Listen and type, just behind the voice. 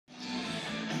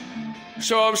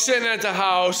So I'm sitting at the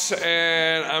house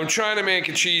and I'm trying to make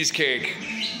a cheesecake.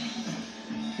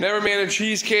 Never made a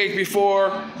cheesecake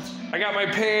before. I got my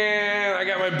pan, I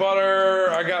got my butter,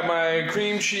 I got my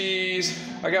cream cheese,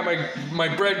 I got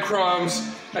my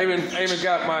breadcrumbs, I even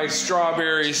got my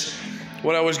strawberries.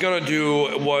 What I was gonna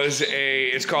do was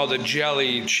it's called a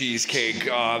jelly cheesecake.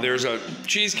 There's a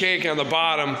cheesecake on the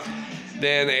bottom,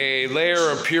 then a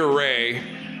layer of puree,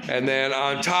 and then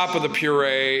on top of the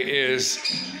puree is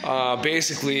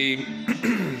basically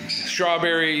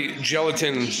strawberry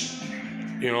gelatin,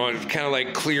 you know, kind of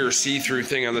like clear see-through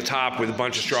thing on the top with a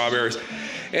bunch of strawberries.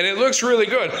 And it looks really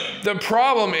good. The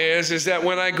problem is that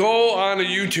when I go onto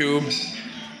YouTube,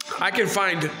 I can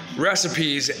find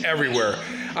recipes everywhere.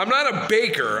 I'm not a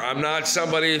baker. I'm not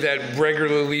somebody that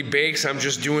regularly bakes. I'm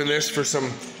just doing this for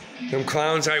some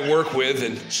clowns I work with.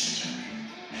 And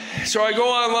so I go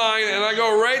online and I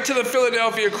go right to the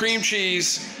Philadelphia cream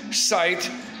cheese site,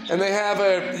 and they have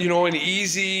an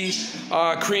easy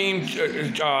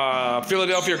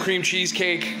Philadelphia cream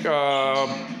cheesecake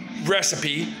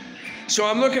recipe. So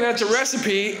I'm looking at the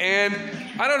recipe and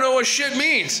I don't know what shit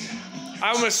means.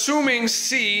 I'm assuming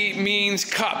C means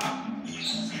cup.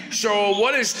 So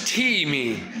what does T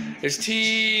mean? Is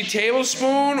T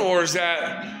tablespoon or is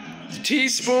that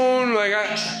teaspoon?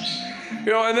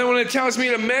 And then when it tells me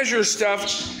to measure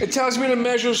stuff, it tells me to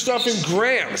measure stuff in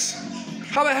grams.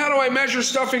 How the hell do I measure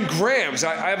stuff in grams?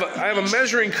 I have a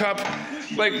measuring cup.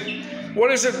 Like, what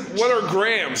is it? What are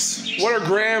grams? What are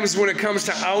grams when it comes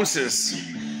to ounces?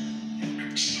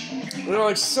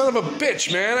 Like, son of a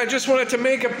bitch, man. I just wanted to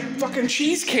make a fucking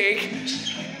cheesecake.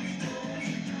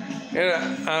 And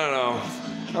I don't know.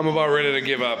 I'm about ready to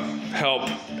give up. Help.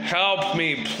 Help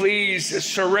me, please.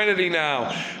 Serenity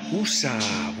now. Woosah,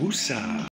 woosah.